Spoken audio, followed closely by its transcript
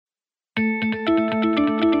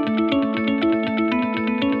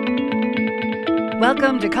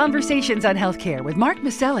Welcome to Conversations on Healthcare with Mark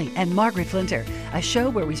Maselli and Margaret Flinter, a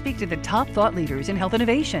show where we speak to the top thought leaders in health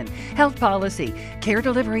innovation, health policy, care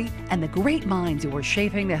delivery, and the great minds who are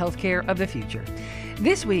shaping the healthcare of the future.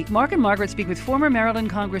 This week, Mark and Margaret speak with former Maryland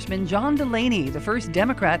Congressman John Delaney, the first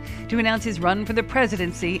Democrat to announce his run for the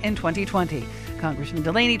presidency in 2020. Congressman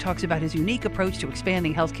Delaney talks about his unique approach to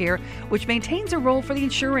expanding healthcare, which maintains a role for the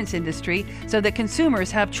insurance industry so that consumers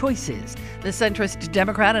have choices. The centrist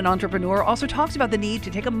Democrat and entrepreneur also talks about the need to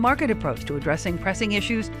take a market approach to addressing pressing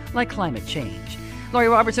issues like climate change. Laurie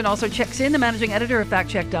Robertson also checks in. The managing editor of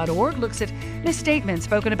factcheck.org looks at misstatements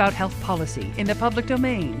spoken about health policy in the public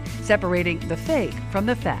domain, separating the fake from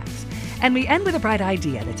the facts. And we end with a bright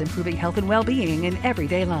idea that's improving health and well-being in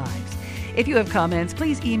everyday lives. If you have comments,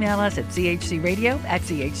 please email us at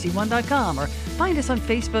chcradio@chc1.com or find us on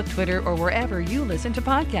Facebook, Twitter, or wherever you listen to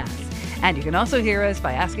podcasts. And you can also hear us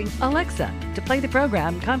by asking Alexa to play the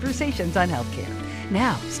program Conversations on Healthcare.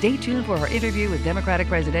 Now, stay tuned for our interview with Democratic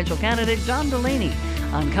presidential candidate John Delaney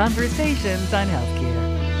on Conversations on Healthcare.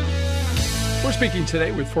 We're speaking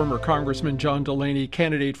today with former Congressman John Delaney,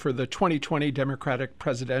 candidate for the 2020 Democratic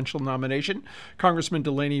presidential nomination. Congressman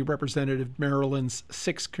Delaney represented Maryland's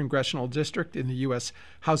 6th congressional district in the U.S.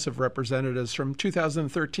 House of Representatives from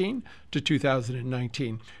 2013 to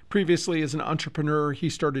 2019. Previously, as an entrepreneur, he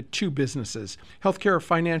started 2 businesses, Healthcare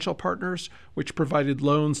Financial Partners, which provided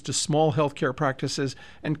loans to small healthcare practices,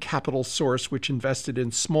 and Capital Source, which invested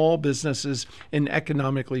in small businesses in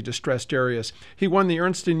economically distressed areas. He won the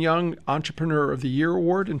Ernst & Young Entrepreneur of the Year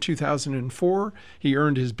Award in 2004. He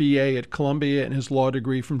earned his BA at Columbia and his law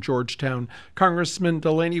degree from Georgetown. Congressman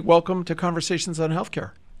Delaney, welcome to Conversations on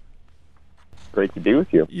Healthcare. Great to be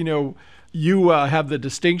with you. You have the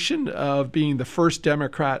distinction of being the first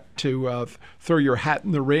Democrat to throw your hat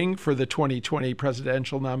in the ring for the 2020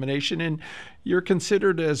 presidential nomination, and you're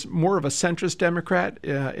considered as more of a centrist Democrat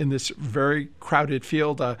in this very crowded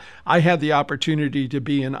field. I had the opportunity to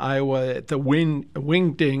be in Iowa at the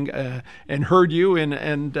Wing-Ding and heard you,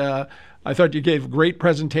 and I thought you gave a great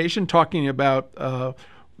presentation talking about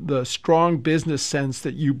the strong business sense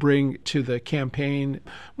that you bring to the campaign.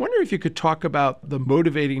 I wonder if you could talk about the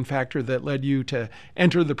motivating factor that led you to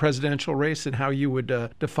enter the presidential race and how you would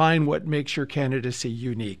define what makes your candidacy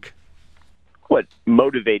unique. What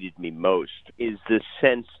motivated me most is the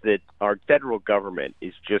sense that our federal government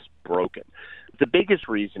is just broken. The biggest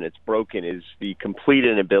reason it's broken is the complete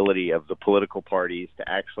inability of the political parties to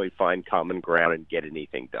actually find common ground and get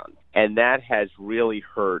anything done. And that has really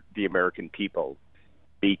hurt the American people,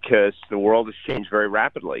 because the world has changed very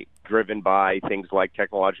rapidly, driven by things like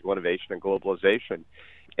technological innovation and globalization.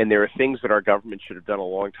 And there are things that our government should have done a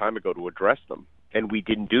long time ago to address them. And we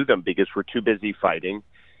didn't do them because we're too busy fighting,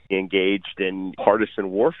 engaged in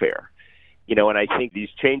partisan warfare. And I think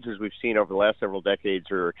these changes we've seen over the last several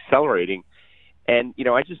decades are accelerating. And,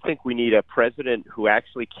 I just think we need a president who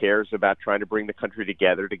actually cares about trying to bring the country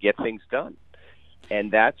together to get things done.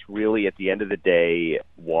 And that's really, at the end of the day,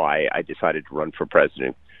 why I decided to run for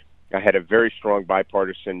president. I had a very strong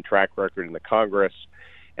bipartisan track record in the Congress,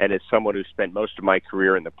 and as someone who spent most of my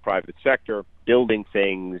career in the private sector building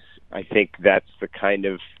things, I think that's the kind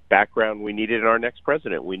of background we needed in our next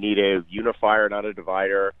president. We need a unifier, not a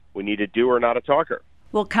divider. We need a doer, not a talker.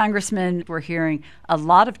 Well, Congressman, we're hearing a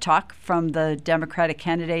lot of talk from the Democratic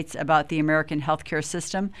candidates about the American healthcare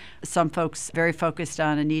system. Some folks very focused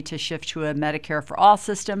on a need to shift to a Medicare for all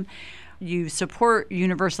system. You support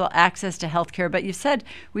universal access to healthcare, but you've said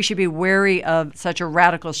we should be wary of such a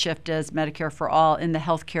radical shift as Medicare for all in the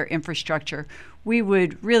healthcare infrastructure. We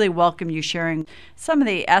would really welcome you sharing some of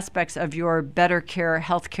the aspects of your Better Care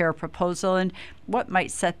healthcare proposal and what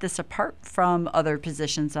might set this apart from other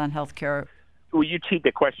positions on healthcare. Well, you teed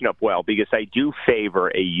the question up well, because I do favor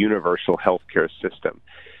a universal health care system.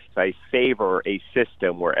 I favor a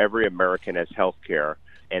system where every American has health care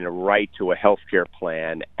and a right to a health care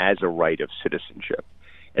plan as a right of citizenship.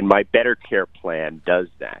 And my Better Care plan does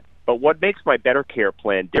that. But what makes my Better Care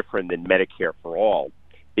plan different than Medicare for all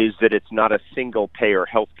is that it's not a single-payer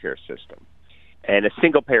health care system. And a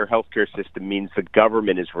single-payer health care system means the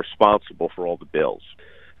government is responsible for all the bills.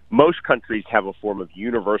 Most countries have a form of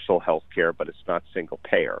universal health care, but it's not single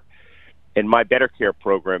payer. And my Better Care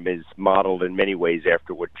program is modeled in many ways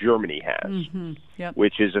after what Germany has,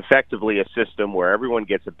 which is effectively a system where everyone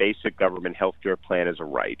gets a basic government health care plan as a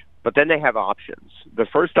right. But then they have options. The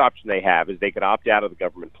first option they have is they could opt out of the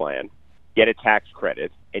government plan, get a tax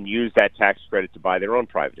credit, and use that tax credit to buy their own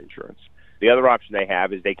private insurance. The other option they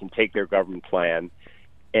have is they can take their government plan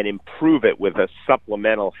and improve it with a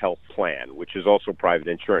supplemental health plan, which is also private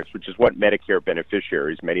insurance, which is what Medicare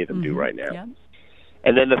beneficiaries, many of them do right now.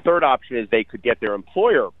 And then the third option is they could get their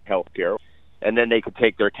employer health care, and then they could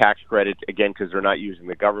take their tax credit, again, because they're not using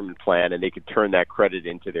the government plan, and they could turn that credit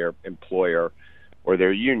into their employer or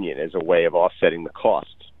their union as a way of offsetting the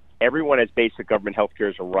costs. Everyone has basic government health care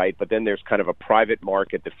is a right, but then there's kind of a private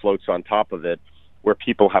market that floats on top of it where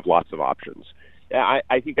people have lots of options.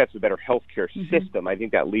 I think that's a better healthcare system. I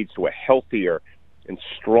think that leads to a healthier and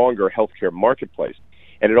stronger healthcare marketplace.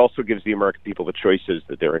 And it also gives the American people the choices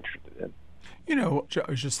that they're interested in. You know,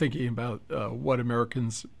 I was just thinking about what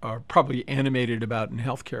Americans are probably animated about in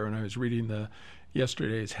healthcare, and I was reading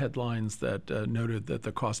yesterday's headlines that noted that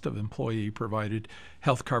the cost of employee-provided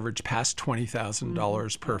health coverage passed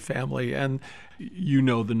 $20,000 per family, and you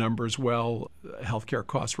know the numbers well. Healthcare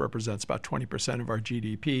costs represents about 20% of our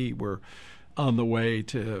GDP. We're on the way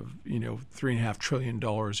to, $3.5 trillion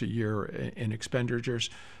a year in expenditures.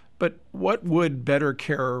 But what would better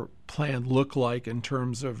care plan look like in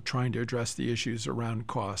terms of trying to address the issues around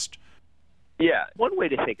cost? Yeah, one way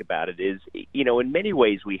to think about it is, in many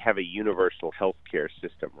ways we have a universal health care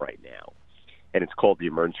system right now, and it's called the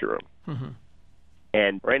emergency room. Mm-hmm.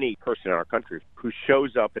 And for any person in our country who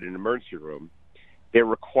shows up at an emergency room, they're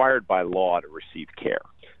required by law to receive care.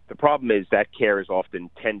 The problem is that care is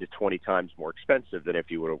often 10 to 20 times more expensive than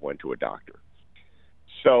if you would have went to a doctor.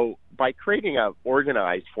 So by creating an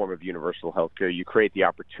organized form of universal health care, you create the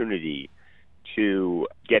opportunity to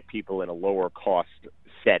get people in a lower cost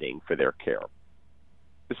setting for their care.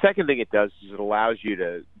 The second thing it does is it allows you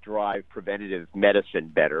to drive preventative medicine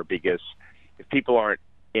better, because if people aren't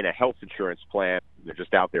in a health insurance plan, they're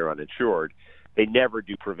just out there uninsured, they never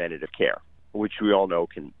do preventative care, which we all know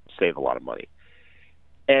can save a lot of money.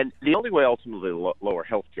 And the only way ultimately to lower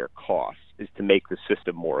healthcare costs is to make the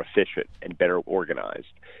system more efficient and better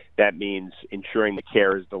organized. That means ensuring the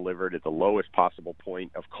care is delivered at the lowest possible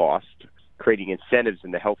point of cost, creating incentives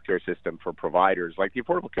in the healthcare system for providers. Like the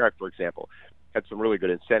Affordable Care Act, for example, had some really good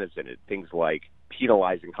incentives in it, things like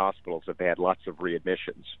penalizing hospitals if they had lots of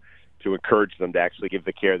readmissions to encourage them to actually give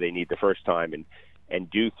the care they need the first time and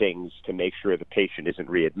do things to make sure the patient isn't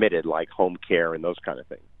readmitted, like home care and those kind of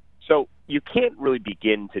things. So you can't really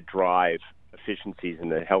begin to drive efficiencies in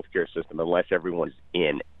the healthcare system unless everyone's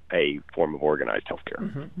in a form of organized healthcare.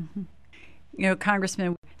 Mm-hmm. Mm-hmm.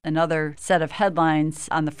 Congressman, another set of headlines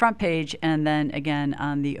on the front page and then again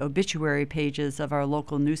on the obituary pages of our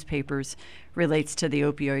local newspapers relates to the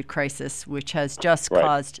opioid crisis, which has just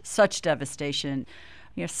caused such devastation.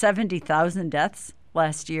 70,000 deaths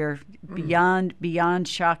last year, beyond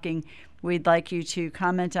shocking. We'd like you to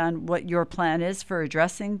comment on what your plan is for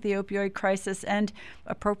addressing the opioid crisis and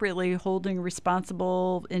appropriately holding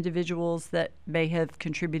responsible individuals that may have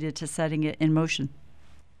contributed to setting it in motion.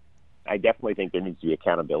 I definitely think there needs to be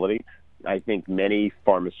accountability. I think many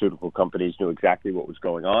pharmaceutical companies knew exactly what was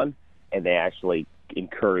going on, and they actually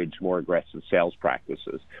encouraged more aggressive sales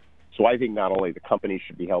practices. So I think not only the companies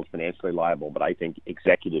should be held financially liable, but I think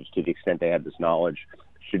executives, to the extent they have this knowledge,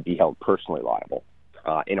 should be held personally liable.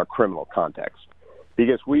 In a criminal context,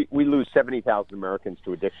 because we lose 70,000 Americans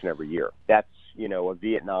to addiction every year. That's, a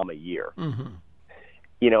Vietnam a year.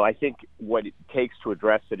 Mm-hmm. I think what it takes to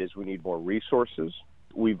address it is we need more resources.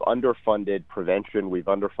 We've underfunded prevention. We've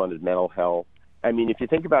underfunded mental health. I mean, if you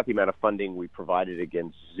think about the amount of funding we provided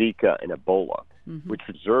against Zika and Ebola, which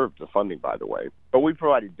deserved the funding, by the way, but we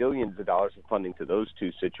provided billions of dollars of funding to those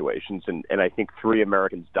two situations, and I think 3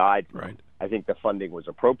 Americans died from it. I think the funding was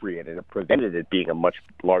appropriate, and it prevented it being a much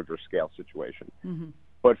larger scale situation. Mm-hmm.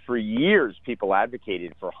 But for years, people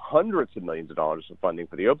advocated for hundreds of millions of dollars of funding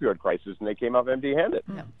for the opioid crisis, and they came up empty-handed.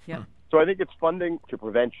 Yeah. So I think it's funding to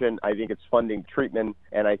prevention, I think it's funding treatment,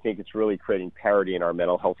 and I think it's really creating parity in our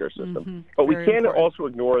mental health care system. Mm-hmm. But we can't also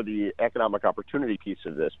ignore the economic opportunity piece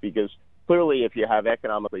of this, because clearly if you have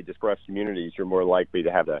economically depressed communities, you're more likely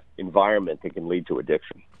to have an environment that can lead to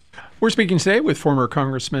addiction. We're speaking today with former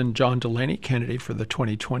Congressman John Delaney, candidate for the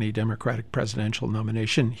 2020 Democratic presidential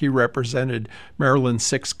nomination. He represented Maryland's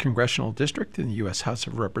 6th congressional district in the U.S. House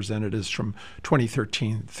of Representatives from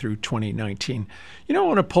 2013 through 2019. I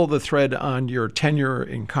want to pull the thread on your tenure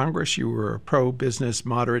in Congress. You were a pro-business,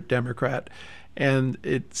 moderate Democrat, and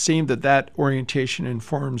it seemed that orientation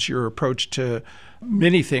informs your approach to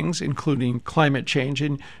many things, including climate change.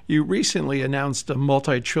 And you recently announced a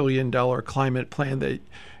multi-trillion-dollar climate plan that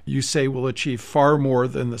you say will achieve far more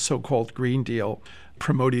than the so-called Green Deal,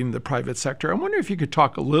 promoting the private sector. I wonder if you could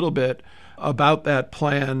talk a little bit about that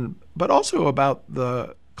plan, but also about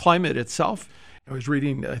the climate itself. I was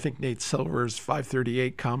reading, I think, Nate Silver's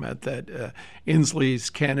 538 comment that Inslee's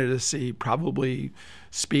candidacy probably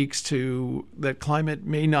speaks to that climate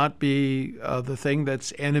may not be the thing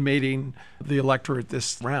that's animating the electorate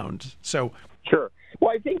this round. So, sure.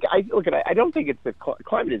 Well, I don't think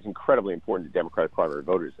climate is incredibly important to Democratic primary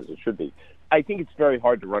voters, as it should be. I think it's very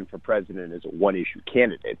hard to run for president as a one-issue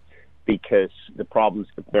candidate because the problems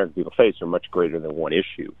that the American people face are much greater than one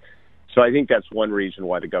issue. So I think that's one reason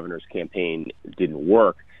why the governor's campaign didn't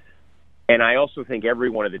work. And I also think every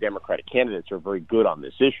one of the Democratic candidates are very good on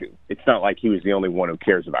this issue. It's not like he was the only one who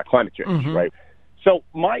cares about climate change, right? So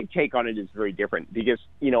my take on it is very different because,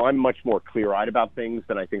 I'm much more clear-eyed about things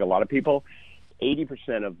than I think a lot of people.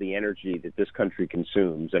 80% of the energy that this country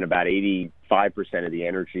consumes and about 85% of the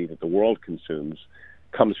energy that the world consumes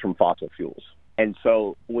comes from fossil fuels. And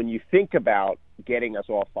so when you think about getting us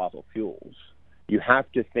off fossil fuels, you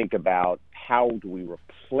have to think about how do we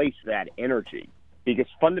replace that energy, because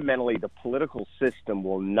fundamentally the political system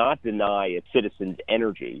will not deny its citizens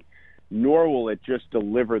energy, nor will it just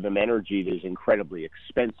deliver them energy that is incredibly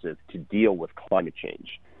expensive to deal with climate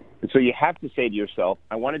change. And so you have to say to yourself,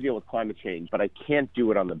 I want to deal with climate change, but I can't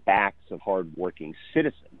do it on the backs of hardworking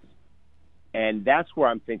citizens. And that's where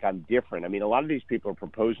I'm different. I mean, a lot of these people are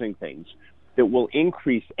proposing things that will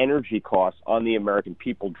increase energy costs on the American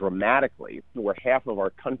people dramatically, where half of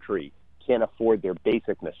our country can't afford their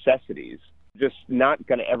basic necessities. Just not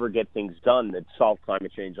going to ever get things done that solve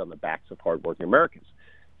climate change on the backs of hardworking Americans.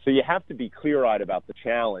 So you have to be clear-eyed about the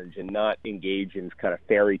challenge and not engage in kind of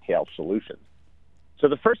fairy tale solutions. So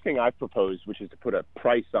the first thing I've proposed, which is to put a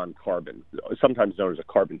price on carbon, sometimes known as a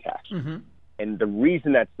carbon tax. And the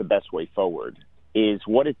reason that's the best way forward is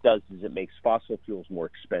what it does is it makes fossil fuels more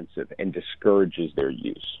expensive and discourages their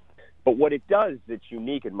use. But what it does that's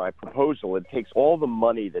unique in my proposal, it takes all the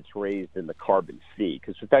money that's raised in the carbon fee,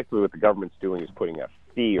 because effectively what the government's doing is putting a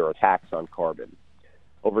fee or a tax on carbon.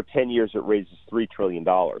 Over 10 years, it raises $3 trillion.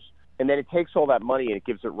 And then it takes all that money and it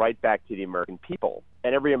gives it right back to the American people.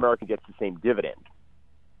 And every American gets the same dividend.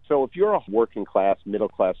 So if you're a working class, middle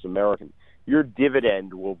class American, your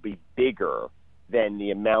dividend will be bigger than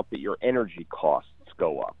the amount that your energy costs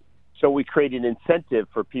go up. So we create an incentive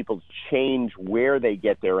for people to change where they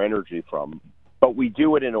get their energy from, but we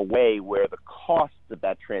do it in a way where the costs of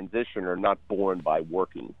that transition are not borne by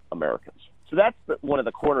working Americans. So that's one of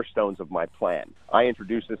the cornerstones of my plan. I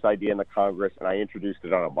introduced this idea in the Congress, and I introduced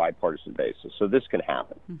it on a bipartisan basis, so this can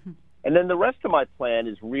happen. And then the rest of my plan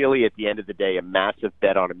is really, at the end of the day, a massive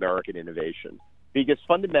bet on American innovation, because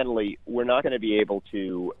fundamentally, we're not going to be able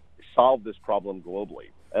to solve this problem globally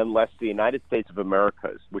unless the United States of America,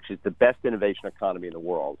 which is the best innovation economy in the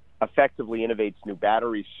world, effectively innovates new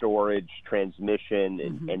battery storage, transmission,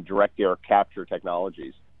 and direct air capture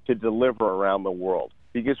technologies to deliver around the world.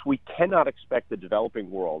 Because we cannot expect the developing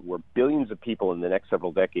world, where billions of people in the next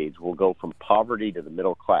several decades will go from poverty to the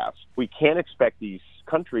middle class, we can't expect these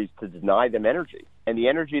countries to deny them energy. And the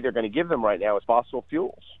energy they're going to give them right now is fossil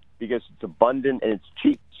fuels, because it's abundant and it's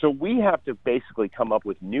cheap. So we have to basically come up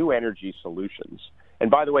with new energy solutions.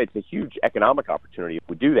 And by the way, it's a huge economic opportunity if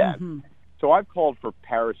we do that. So I've called for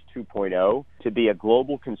Paris 2.0 to be a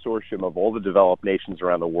global consortium of all the developed nations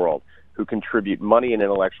around the world who contribute money and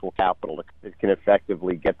intellectual capital that can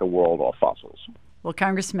effectively get the world off fossils. Well,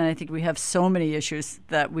 Congressman, I think we have so many issues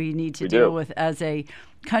that we need to deal with as a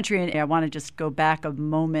country. And I want to just go back a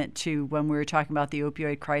moment to when we were talking about the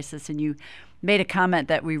opioid crisis, and you made a comment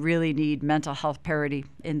that we really need mental health parity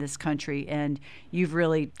in this country. And you've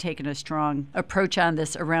really taken a strong approach on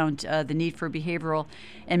this around the need for behavioral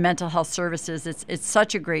and mental health services. It's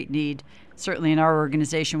such a great need. Certainly in our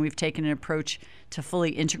organization, we've taken an approach to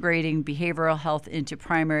fully integrating behavioral health into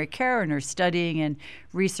primary care and are studying and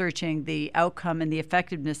researching the outcome and the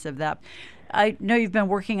effectiveness of that. I know you've been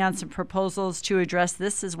working on some proposals to address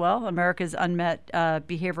this as well, America's unmet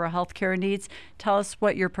behavioral health care needs. Tell us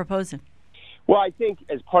what you're proposing. Well, I think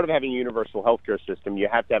as part of having a universal health care system, you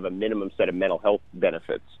have to have a minimum set of mental health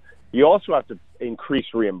benefits. You also have to increase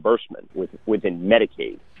reimbursement within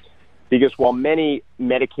Medicaid, because while many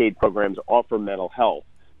Medicaid programs offer mental health,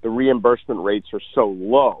 the reimbursement rates are so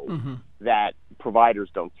low that providers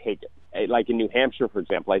don't take it. Like in New Hampshire, for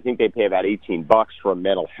example, I think they pay about $18 for a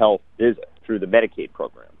mental health visit through the Medicaid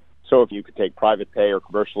program. So if you could take private pay or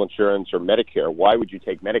commercial insurance or Medicare, why would you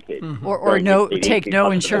take Medicaid? Or take no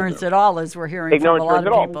insurance at all, as we're hearing from a lot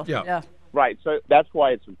of people. Yeah. Right. So that's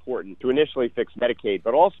why it's important to initially fix Medicaid,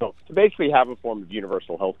 but also to basically have a form of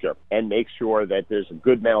universal health care and make sure that there's a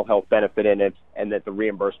good mental health benefit in it and that the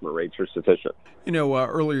reimbursement rates are sufficient.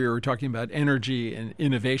 Earlier you were talking about energy and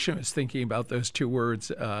innovation. I was thinking about those two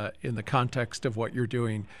words in the context of what you're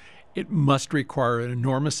doing. It must require an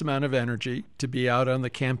enormous amount of energy to be out on the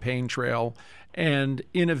campaign trail. And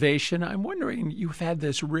innovation, I'm wondering, you've had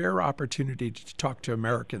this rare opportunity to talk to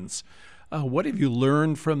Americans What have you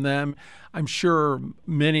learned from them? I'm sure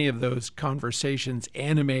many of those conversations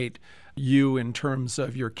animate you in terms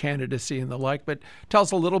of your candidacy and the like, but tell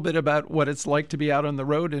us a little bit about what it's like to be out on the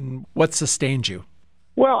road and what sustained you.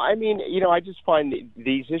 Well, I mean, I just find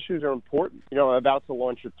these issues are important. I'm about to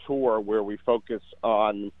launch a tour where we focus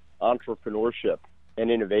on entrepreneurship and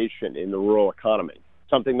innovation in the rural economy,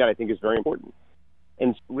 something that I think is very important.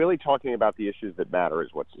 And really talking about the issues that matter is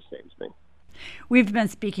what sustains me. We've been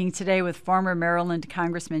speaking today with former Maryland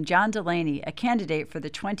Congressman John Delaney, a candidate for the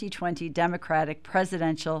 2020 Democratic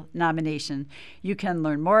presidential nomination. You can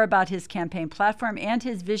learn more about his campaign platform and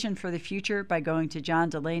his vision for the future by going to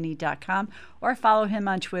johndelaney.com or follow him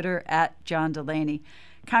on Twitter at John Delaney.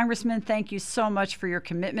 Congressman, thank you so much for your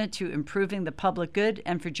commitment to improving the public good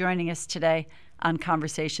and for joining us today on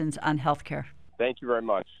Conversations on Healthcare. Thank you very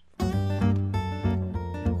much.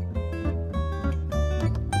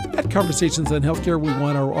 At Conversations on Healthcare, we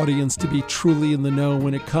want our audience to be truly in the know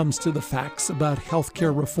when it comes to the facts about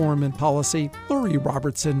healthcare reform and policy. Lori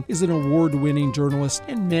Robertson is an award-winning journalist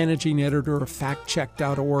and managing editor of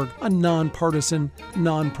FactCheck.org, a nonpartisan,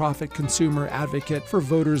 nonprofit consumer advocate for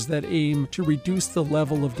voters that aim to reduce the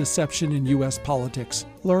level of deception in U.S. politics.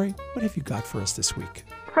 Lori, what have you got for us this week?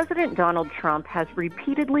 President Donald Trump has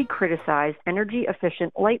repeatedly criticized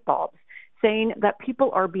energy-efficient light bulbs, saying that people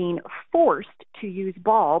are being forced to use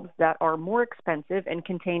bulbs that are more expensive and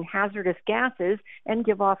contain hazardous gases and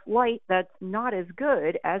give off light that's not as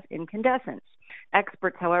good as incandescents.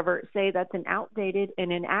 Experts, however, say that's an outdated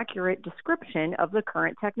and inaccurate description of the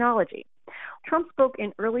current technology. Trump spoke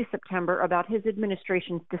in early September about his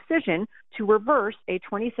administration's decision to reverse a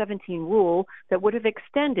 2017 rule that would have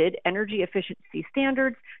extended energy efficiency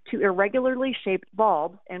standards to irregularly shaped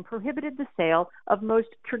bulbs and prohibited the sale of most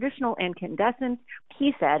traditional incandescents.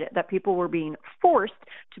 He said that people were being forced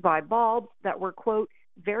to buy bulbs that were, quote,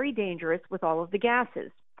 very dangerous with all of the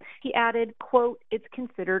gases. He added, quote, it's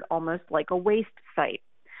considered almost like a waste site.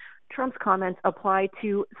 Trump's comments apply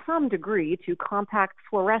to some degree to compact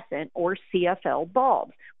fluorescent or CFL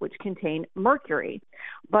bulbs, which contain mercury.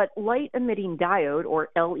 But light-emitting diode or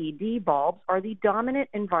LED bulbs are the dominant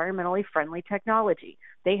environmentally friendly technology.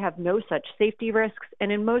 They have no such safety risks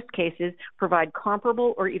and in most cases provide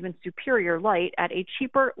comparable or even superior light at a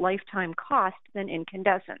cheaper lifetime cost than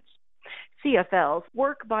incandescents. CFLs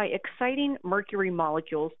work by exciting mercury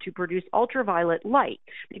molecules to produce ultraviolet light.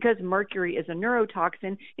 Because mercury is a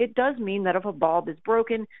neurotoxin, it does mean that if a bulb is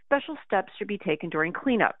broken, special steps should be taken during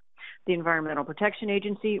cleanup. The Environmental Protection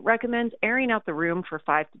Agency recommends airing out the room for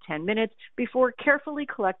 5 to 10 minutes before carefully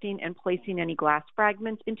collecting and placing any glass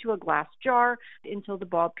fragments into a glass jar until the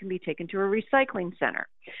bulb can be taken to a recycling center.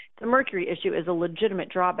 The mercury issue is a legitimate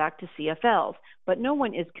drawback to CFLs, but no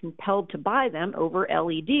one is compelled to buy them over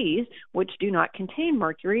LEDs, which do not contain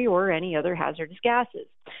mercury or any other hazardous gases.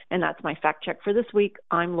 And that's my fact check for this week.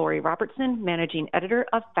 I'm Lori Robertson, managing editor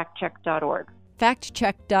of FactCheck.org.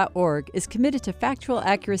 FactCheck.org is committed to factual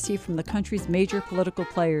accuracy from the country's major political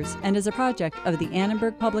players and is a project of the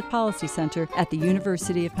Annenberg Public Policy Center at the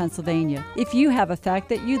University of Pennsylvania. If you have a fact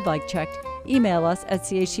that you'd like checked, email us at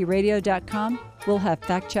chcradio.com. We'll have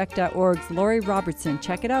FactCheck.org's Lori Robertson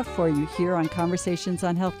check it out for you here on Conversations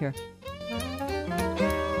on Healthcare.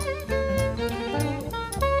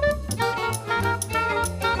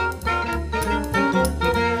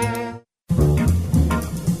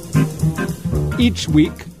 Each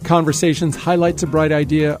week, Conversations highlights a bright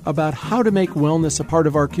idea about how to make wellness a part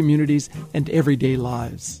of our communities and everyday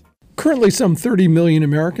lives. Currently, some 30 million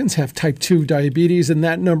Americans have type 2 diabetes, and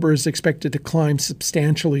that number is expected to climb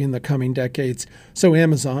substantially in the coming decades. So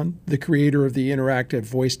Amazon, the creator of the interactive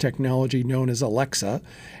voice technology known as Alexa,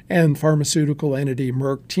 and pharmaceutical entity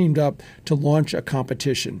Merck teamed up to launch a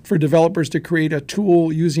competition for developers to create a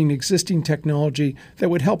tool using existing technology that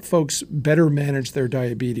would help folks better manage their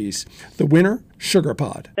diabetes. The winner?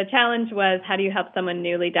 SugarPod. The challenge was, how do you help someone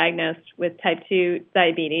newly diagnosed with type 2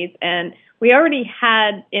 diabetes? And we already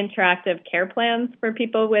had interactive care plans for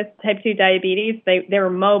people with type 2 diabetes. They were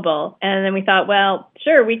mobile. And then we thought, well,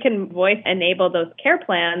 sure, we can voice enable those care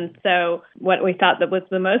plans. So what we thought that was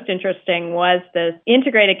the most interesting was this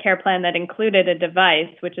integrated care plan that included a device,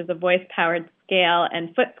 which is a voice-powered scale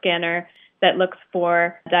and foot scanner that looks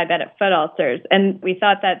for diabetic foot ulcers. And we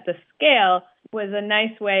thought that the scale was a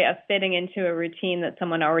nice way of fitting into a routine that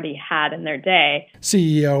someone already had in their day.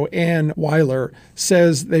 CEO Ann Weiler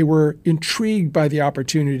says they were intrigued by the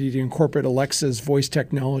opportunity to incorporate Alexa's voice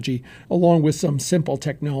technology along with some simple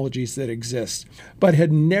technologies that exist, but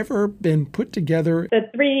had never been put together. The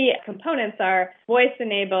three components are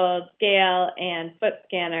voice-enabled, scale, and foot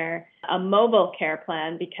scanner, a mobile care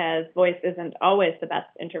plan because voice isn't always the best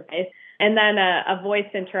interface, and then a voice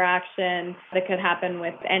interaction that could happen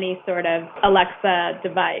with any sort of Alexa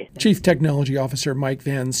device. Chief Technology Officer Mike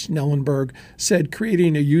Van Snellenberg said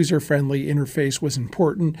creating a user-friendly interface was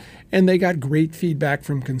important, and they got great feedback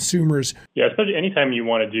from consumers. Yeah, especially anytime you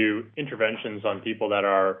want to do interventions on people that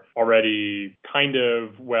are already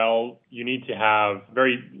you need to have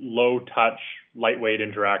very low-touch, lightweight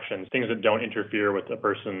interactions, things that don't interfere with a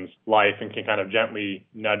person's life and can kind of gently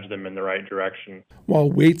nudge them in the right direction. While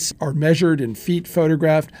weights are measured and feet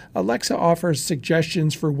photographed, Alexa offers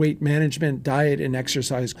suggestions for weight management, diet, and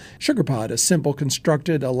exercise. SugarPod, a simple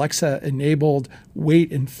constructed Alexa-enabled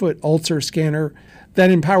weight and foot ulcer scanner that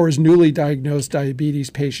empowers newly diagnosed diabetes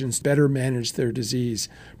patients better manage their disease,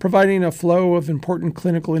 providing a flow of important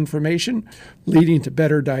clinical information, leading to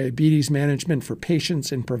better diabetes management for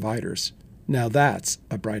patients and providers. Now that's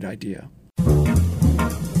a bright idea.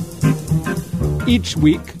 Each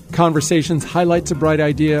week, Conversations highlights a bright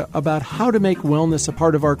idea about how to make wellness a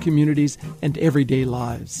part of our communities and everyday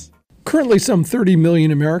lives. Currently, some 30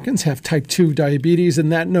 million Americans have type 2 diabetes,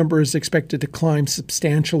 and that number is expected to climb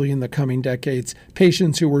substantially in the coming decades.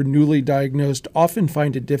 Patients who are newly diagnosed often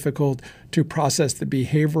find it difficult to process the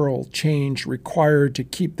behavioral change required to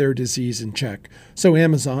keep their disease in check. So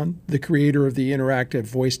Amazon, the creator of the interactive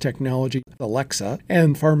voice technology Alexa,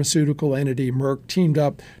 and pharmaceutical entity Merck teamed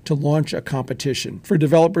up to launch a competition for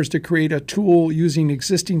developers to create a tool using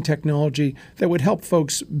existing technology that would help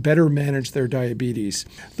folks better manage their diabetes.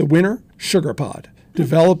 The winner, SugarPod,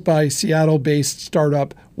 developed by Seattle-based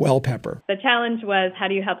startup Wellpepper. The challenge was, how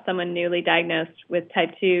do you help someone newly diagnosed with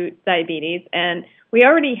type 2 diabetes? And we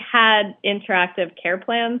already had interactive care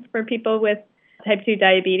plans for people with type 2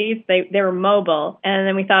 diabetes. They were mobile. And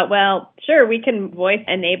then we thought, well, sure, we can voice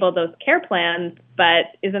enable those care plans, but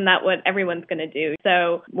isn't that what everyone's going to do?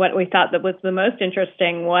 So what we thought that was the most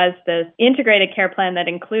interesting was this integrated care plan that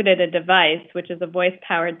included a device, which is a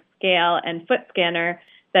voice-powered scale and foot scanner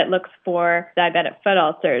that looks for diabetic foot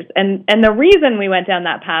ulcers. And the reason we went down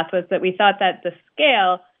that path was that we thought that the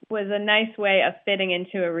scale was a nice way of fitting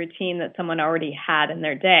into a routine that someone already had in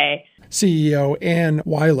their day. CEO Ann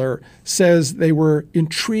Weiler says they were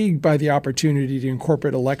intrigued by the opportunity to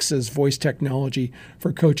incorporate Alexa's voice technology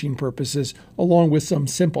for coaching purposes, along with some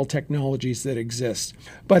simple technologies that exist,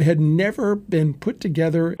 but had never been put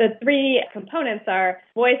together. The three components are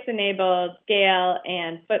voice-enabled, scale,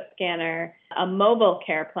 and foot scanner, a mobile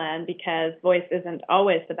care plan, because voice isn't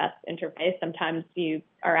always the best interface. Sometimes you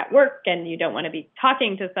are at work and you don't want to be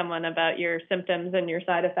talking to someone about your symptoms and your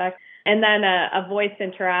side effects. And then a voice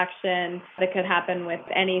interaction that could happen with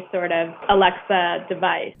any sort of Alexa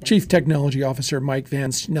device. Chief Technology Officer Mike Van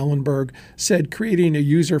Snellenberg said creating a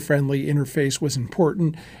user-friendly interface was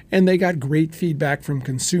important, and they got great feedback from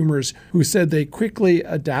consumers who said they quickly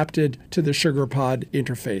adapted to the SugarPod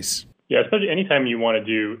interface. Yeah, especially anytime you want to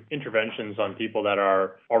do interventions on people that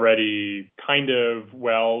are already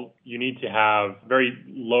you need to have very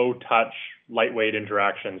low-touch, lightweight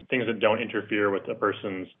interactions, things that don't interfere with a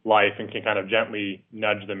person's life and can kind of gently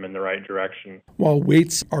nudge them in the right direction. While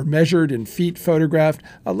weights are measured and feet photographed,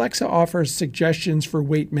 Alexa offers suggestions for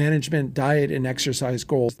weight management, diet, and exercise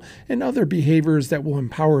goals, and other behaviors that will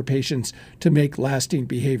empower patients to make lasting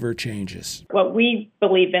behavior changes. What we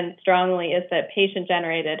believe in strongly is that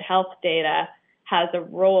patient-generated health data has a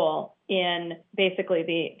role in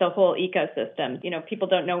basically the whole ecosystem. You know, people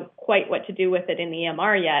don't know quite what to do with it in the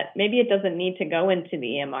EMR yet. Maybe it doesn't need to go into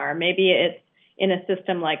the EMR. Maybe it's in a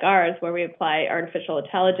system like ours where we apply artificial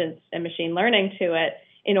intelligence and machine learning to it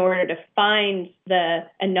in order to find the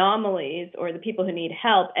anomalies or the people who need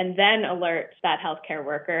help and then alert that healthcare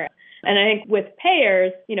worker. And I think with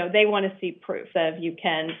payers, they want to see proof of you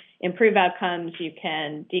can improve outcomes, you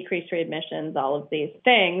can decrease readmissions, all of these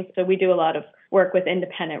things. So we do a lot of work with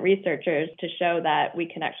independent researchers to show that we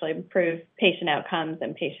can actually improve patient outcomes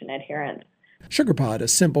and patient adherence. SugarPod, a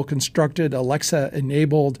simple constructed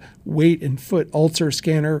Alexa-enabled weight and foot ulcer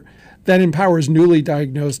scanner that empowers newly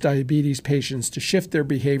diagnosed diabetes patients to shift their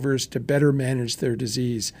behaviors to better manage their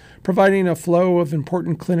disease, providing a flow of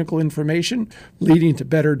important clinical information, leading to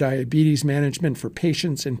better diabetes management for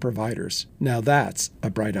patients and providers. Now that's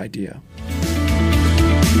a bright idea.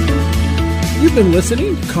 You've been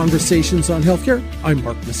listening to Conversations on Healthcare. I'm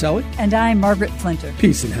Mark Maselli. And I'm Margaret Flinter.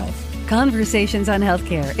 Peace and health. Conversations on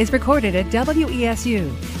Healthcare is recorded at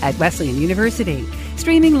WESU at Wesleyan University,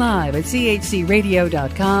 streaming live at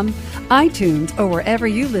chcradio.com, iTunes, or wherever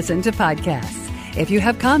you listen to podcasts. If you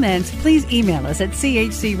have comments, please email us at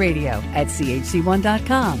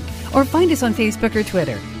chcradio@chc1.com or find us on Facebook or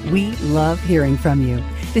Twitter. We love hearing from you.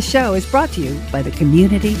 The show is brought to you by the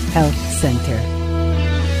Community Health Center.